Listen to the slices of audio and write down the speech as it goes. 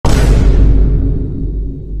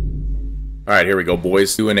Alright, here we go,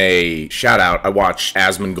 boys. Doing a shout out. I watched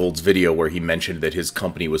Asmongold's video where he mentioned that his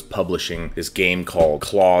company was publishing this game called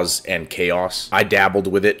Claws and Chaos. I dabbled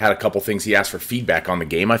with it, had a couple things he asked for feedback on the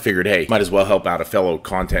game. I figured, hey, might as well help out a fellow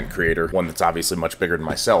content creator, one that's obviously much bigger than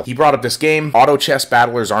myself. He brought up this game. Auto chess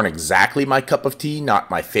battlers aren't exactly my cup of tea, not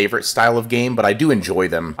my favorite style of game, but I do enjoy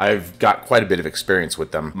them. I've got quite a bit of experience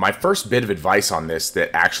with them. My first bit of advice on this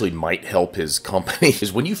that actually might help his company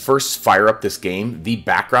is when you first fire up this game, the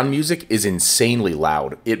background music is insanely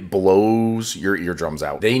loud. It blows your eardrums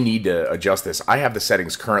out. They need to adjust this. I have the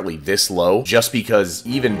settings currently this low just because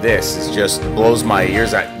even this is just blows my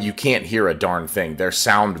ears out. You can't hear a darn thing. Their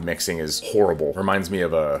sound mixing is horrible. Reminds me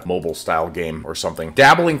of a mobile style game or something.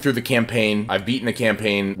 Dabbling through the campaign. I've beaten the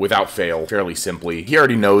campaign without fail, fairly simply. He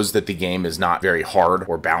already knows that the game is not very hard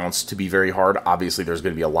or balanced to be very hard. Obviously, there's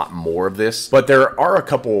going to be a lot more of this, but there are a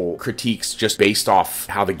couple critiques just based off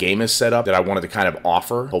how the game is set up that I wanted to kind of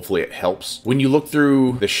offer. Hopefully it helps. When you look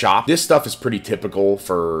through the shop, this stuff is pretty typical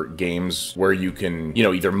for games where you can,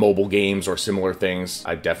 either mobile games or similar things.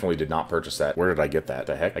 I definitely did not purchase that. Where did I get that?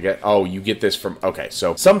 The heck? Oh, you get this from, okay,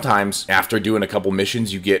 so sometimes after doing a couple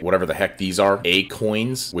missions, you get whatever the heck these are,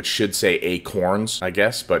 A-coins, which should say acorns, I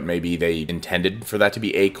guess, but maybe they intended for that to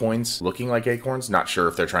be A-coins, looking like acorns. Not sure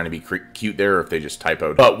if they're trying to be cute there or if they just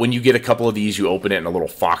typoed. But when you get a couple of these, you open it and a little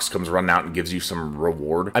fox comes running out and gives you some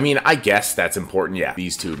reward. I mean, I guess that's important. Yeah,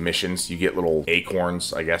 these two missions, you get little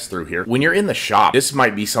acorns, I guess, through here. When you're in the shop, this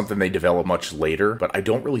might be something they develop much later, but I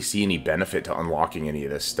don't really see any benefit to unlocking any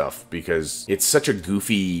of this stuff because it's such a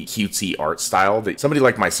goofy, cutesy art style that somebody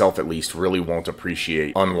like myself, at least, really won't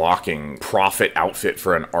appreciate unlocking profit outfit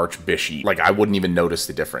for an archbishop. Like, I wouldn't even notice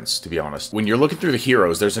the difference, to be honest. When you're looking through the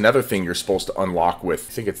heroes, there's another thing you're supposed to unlock with,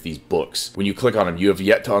 I think it's these books. When you click on them, you have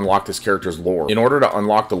yet to unlock this character's lore. In order to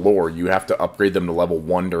unlock the lore, you have to upgrade them to level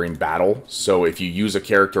 1 during battle. So if you use a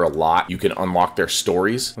character a lot, you can unlock their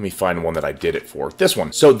stories. Let me find one that I did it for. This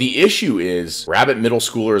one. So the issue is, Rabbit middle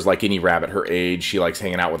schooler is like any rabbit her age. She likes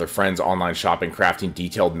hanging out with her friends, online shopping, crafting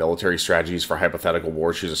detailed military strategies for hypothetical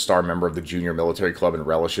wars. She's a star member of the junior military club and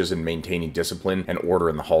relishes in maintaining discipline and order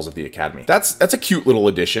in the halls of the academy. That's a cute little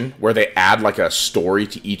addition where they add like a story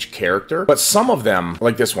to each character. But some of them,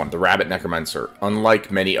 like this one, the Rabbit Necromancer,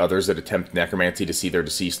 unlike many others that attempt necromancy to see their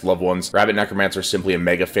deceased loved ones, Rabbit Necromancer is simply a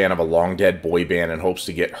mega fan of a long dead boy band and hopes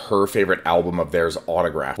to get her favorite album of theirs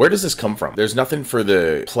autographed. Where does this come from? There's nothing for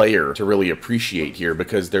the player to really appreciate here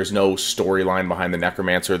because there's no storyline behind the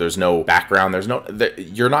Necromancer. There's no background.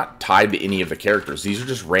 You're not tied to any of the characters. These are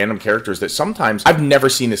just random characters that sometimes I've never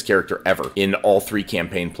seen this character ever in all 3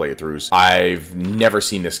 campaign playthroughs. I've never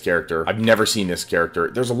seen this character. I've never seen this character.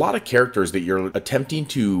 There's a lot of characters that you're attempting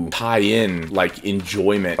to tie in like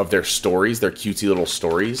enjoyment of their stories, their cutesy little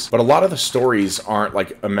stories. But a lot of the stories aren't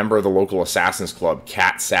like a member of the local Assassin's Club,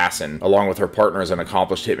 Cat Sassin, along with her partner as an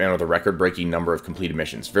accomplished hitman with a record-breaking number of completed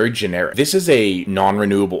missions. Very generic. This is a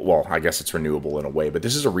non-renewable, well, I guess it's renewable in a way, but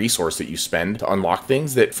this is a resource that you spend to unlock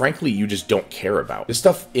things that, frankly, you just don't care about. This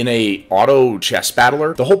stuff in a auto chess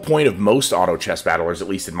battler, the whole point of most auto chess battlers, at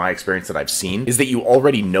least in my experience that I've seen, is that you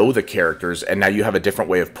already know the characters and now you have a different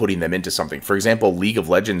way of putting them into something. For example, League of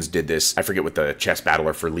Legends did this. I forget what the chess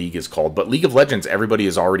battler for League is called, but League of Legends, everybody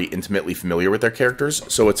is already intimately familiar with their characters,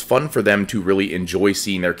 so it's fun for them to really enjoy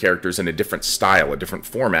seeing their characters in a different style, a different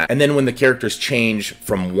format. And then when the characters change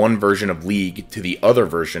from one version of League to the other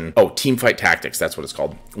version, oh, Teamfight Tactics, that's what it's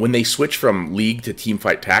called. When they switch from League to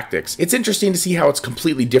Teamfight Tactics, it's interesting to see how it's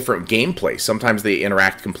completely different gameplay. Sometimes they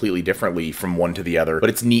interact completely differently from one to the other, but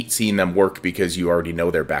it's neat seeing them work because you already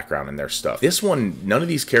know their background and their stuff. This one, none of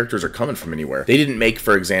these characters are coming from anywhere. They didn't make,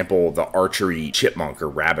 for example, the archery chipmunk or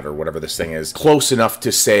rabbit or whatever this thing is close enough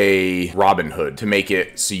to say Robin Hood to make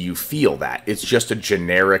it so you feel that. It's just a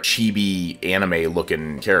generic chibi anime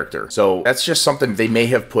looking character. So that's just something they may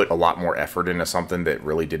have put a lot more effort into something that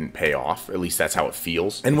really didn't pay off. At least that's how it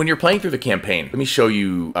feels. And when you're playing through the campaign, let me show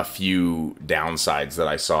you a few downsides that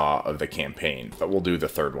I saw of the campaign. But we'll do the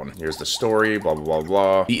third one. Here's the story, blah, blah, blah,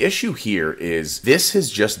 blah. The issue here is this has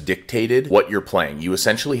just dictated what you're playing. You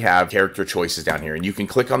essentially have character choices down here and you can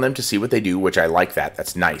click on them to see what they do, which I like that.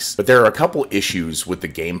 That's nice. But there are a couple issues with the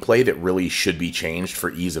gameplay that really should be changed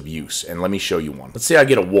for ease of use. And let me show you one. Let's say I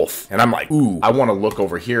get a wolf and I'm like, ooh, I want to look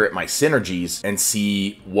over here at my synergies and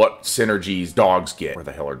see what synergies dogs get. Where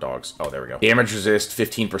the hell are dogs? Oh, there we go. Damage resist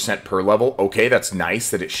 15% per level. Okay, that's nice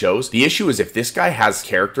that it shows. The issue is if this guy has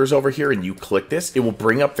characters over here and you click this, it will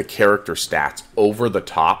bring up the character stats over the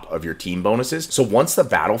top of your team bonuses. So once the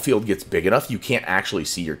battlefield gets big enough, you can't actually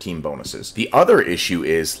see your team bonuses. The other issue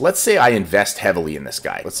is, let's say I invest heavily in this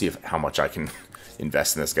guy. Let's see how much I can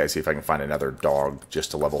invest in this guy, see if I can find another dog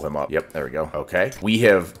just to level him up. Yep, there we go. Okay. We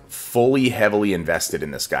have fully heavily invested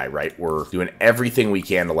in this guy, right? We're doing everything we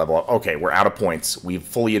can to level up. Okay, we're out of points. We've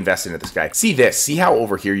fully invested in this guy. See this. See how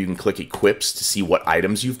over here you can click equips to see what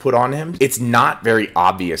items you've put on him? It's not very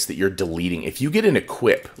obvious that you're deleting. If you get an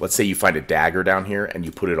equip, let's say you find a dagger down here and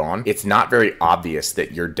you put it on, it's not very obvious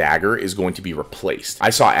that your dagger is going to be replaced. I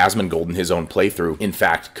saw Asmongold in his own playthrough, in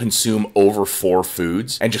fact, consume over 4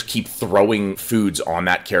 foods and just keep throwing foods on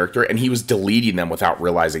that character, and he was deleting them without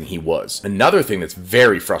realizing he was. Another thing that's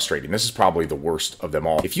very frustrating, this is probably the worst of them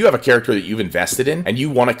all. If you have a character that you've invested in and you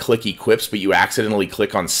want to click equips, but you accidentally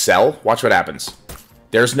click on sell, watch what happens.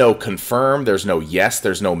 There's no confirm, there's no yes,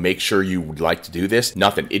 there's no make sure you would like to do this,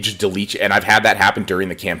 nothing. It just deletes, and I've had that happen during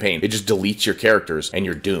the campaign. It just deletes your characters and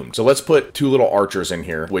you're doomed. So let's put 2 little archers in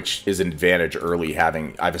here, which is an advantage early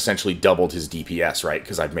having, I've essentially doubled his DPS, right?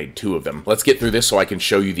 Because I've made 2 of them. Let's get through this so I can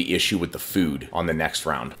show you the issue with the food on the next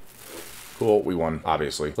round. Cool, we won,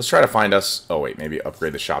 obviously. Let's try to find us... Oh, wait, maybe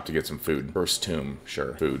upgrade the shop to get some food. First tomb,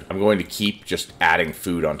 sure. Food. I'm going to keep just adding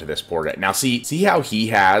food onto this poor guy. Now, see how he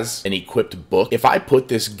has an equipped book? If I put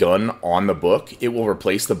this gun on the book, it will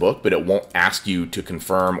replace the book, but it won't ask you to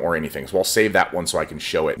confirm or anything. So I'll save that one so I can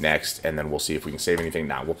show it next, and then we'll see if we can save anything.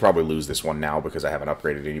 Now, we'll probably lose this one now because I haven't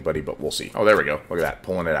upgraded anybody, but we'll see. Oh, there we go. Look at that,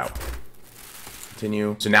 pulling it out.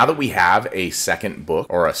 Continue. So now that we have a second book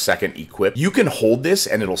or a second equip, you can hold this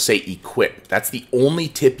and it'll say equip. That's the only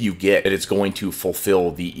tip you get, that it's going to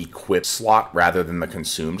fulfill the equip slot rather than the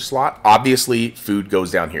consumed slot. Obviously, food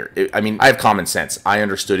goes down here. I mean, I have common sense. I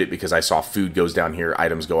understood it because I saw food goes down here,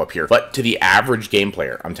 items go up here. But to the average game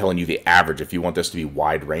player, I'm telling you the average, if you want this to be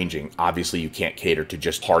wide ranging, obviously you can't cater to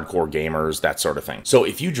just hardcore gamers, that sort of thing. So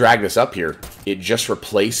if you drag this up here, it just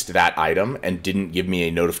replaced that item and didn't give me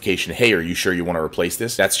a notification, hey, are you sure you want to replace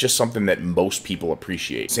this? That's just something that most people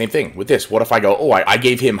appreciate. Same thing with this. What if I go, oh, I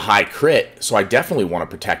gave him high crit, so I definitely want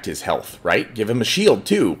to protect his health, right? Give him a shield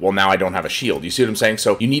too. Well, now I don't have a shield. You see what I'm saying?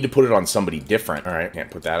 So you need to put it on somebody different. All right,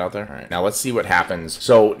 can't put that out there. All right, now let's see what happens.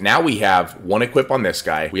 So now we have 1 equip on this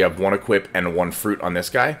guy. We have 1 equip and 1 fruit on this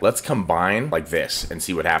guy. Let's combine like this and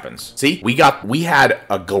see what happens. See, we had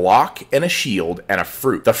a Glock and a shield and a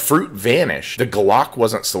fruit. The fruit vanished. The Glock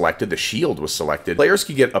wasn't selected. The shield was selected. Players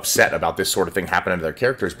could get upset about this sort of thing happening to their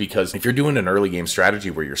characters, because if you're doing an early game strategy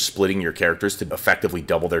where you're splitting your characters to effectively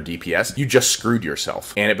double their DPS, you just screwed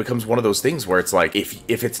yourself. And it becomes one of those things where it's like,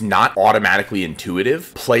 if it's not automatically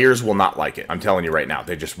intuitive, players will not like it. I'm telling you right now,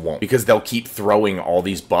 they just won't, because they'll keep throwing all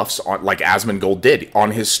these buffs on, like Asmongold did on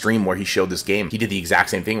his stream where he showed this game. He did the exact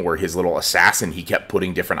same thing where his little assassin, he kept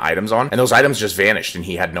putting different items on, and those items just vanished and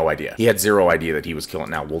he had no idea. He had 0 idea that he was killing.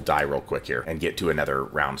 Now we'll die real quick here and get to another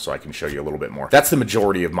round so I can show you a little bit more. That's the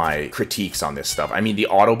majority of my critiques on this stuff. I mean, the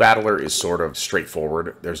auto battler is sort of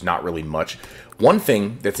straightforward. There's not really much. One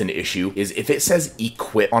thing that's an issue is if it says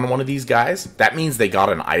equip on one of these guys, that means they got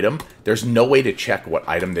an item. There's no way to check what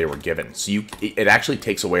item they were given. So it actually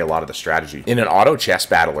takes away a lot of the strategy. In an auto chess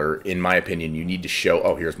battler, in my opinion, you need to show,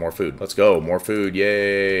 oh, here's more food. Let's go, more food,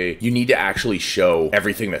 yay. You need to actually show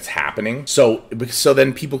everything that's happening. So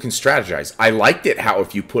then people can strategize. I liked it how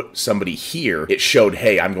if you put somebody here, it showed,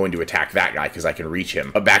 hey, I'm going to attack that guy because I can reach him.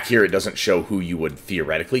 But back here, it doesn't show who you would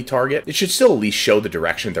theoretically target. It should still at least show the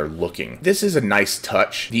direction they're looking. This is a nice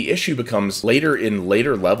touch. The issue becomes later in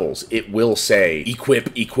later levels, it will say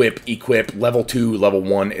equip, equip, equip, level 2, level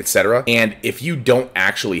 1, etc. And if you don't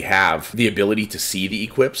actually have the ability to see the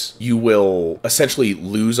equips, you will essentially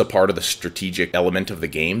lose a part of the strategic element of the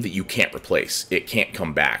game that you can't replace. It can't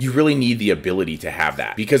come back. You really need the ability to have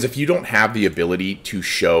that, because if you don't have the ability to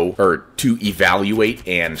show or to evaluate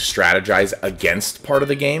and strategize against part of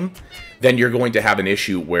the game, then you're going to have an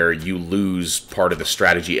issue where you lose part of the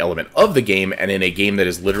strategy element of the game, and in a game that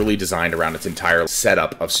is literally designed around its entire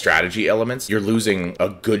setup of strategy elements, you're losing a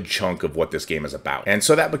good chunk of what this game is about. And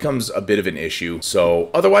so that becomes a bit of an issue.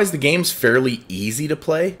 So otherwise, the game's fairly easy to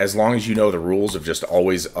play, as long as you know the rules of just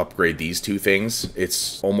always upgrade these 2 things.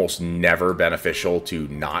 It's almost never beneficial to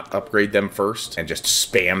not upgrade them first and just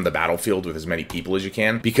spam the battlefield with as many people as you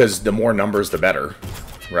can, because the more numbers, the better,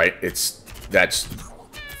 right? That's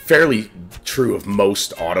fairly true of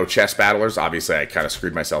most auto chess battlers. Obviously, I kind of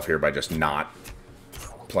screwed myself here by just not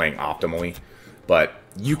playing optimally, but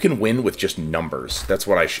you can win with just numbers. That's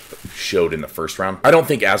what I showed in the first round. I don't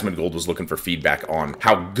think Asmongold was looking for feedback on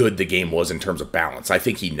how good the game was in terms of balance. I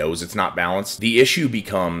think he knows it's not balanced. The issue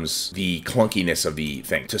becomes the clunkiness of the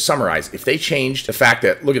thing. To summarize, if they changed the fact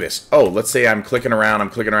that, look at this, oh, let's say I'm clicking around,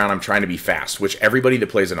 I'm trying to be fast, which everybody that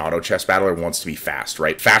plays an auto chess battler wants to be fast,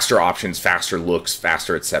 right? Faster options, faster looks,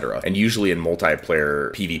 faster, etc. And usually in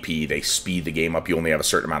multiplayer PvP, they speed the game up. You only have a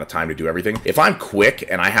certain amount of time to do everything. If I'm quick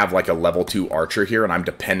and I have like a level 2 archer here and I'm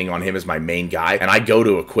depending on him as my main guy, and I go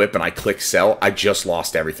to equip and I click sell, I just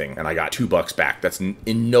lost everything and I got $2 back. That's in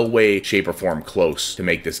no way, shape, or form close to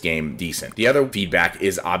make this game decent. The other feedback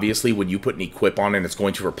is obviously when you put an equip on and it's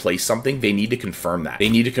going to replace something, they need to confirm that. They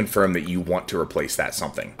need to confirm that you want to replace that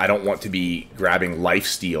something. I don't want to be grabbing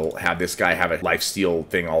lifesteal, have this guy have a lifesteal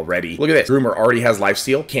thing already. Look at this. Rumor already has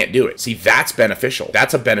lifesteal, can't do it. See, that's beneficial.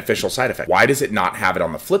 That's a beneficial side effect. Why does it not have it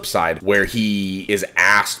on the flip side where he is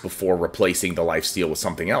asked before replacing the lifesteal with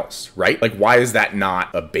something else, right? Like, why is that not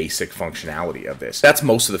a basic functionality of this? That's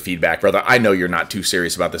most of the feedback, brother. I know you're not too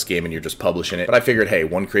serious about this game and you're just publishing it, but I figured, hey,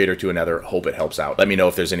 one creator to another, hope it helps out. Let me know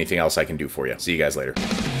if there's anything else I can do for you. See you guys later.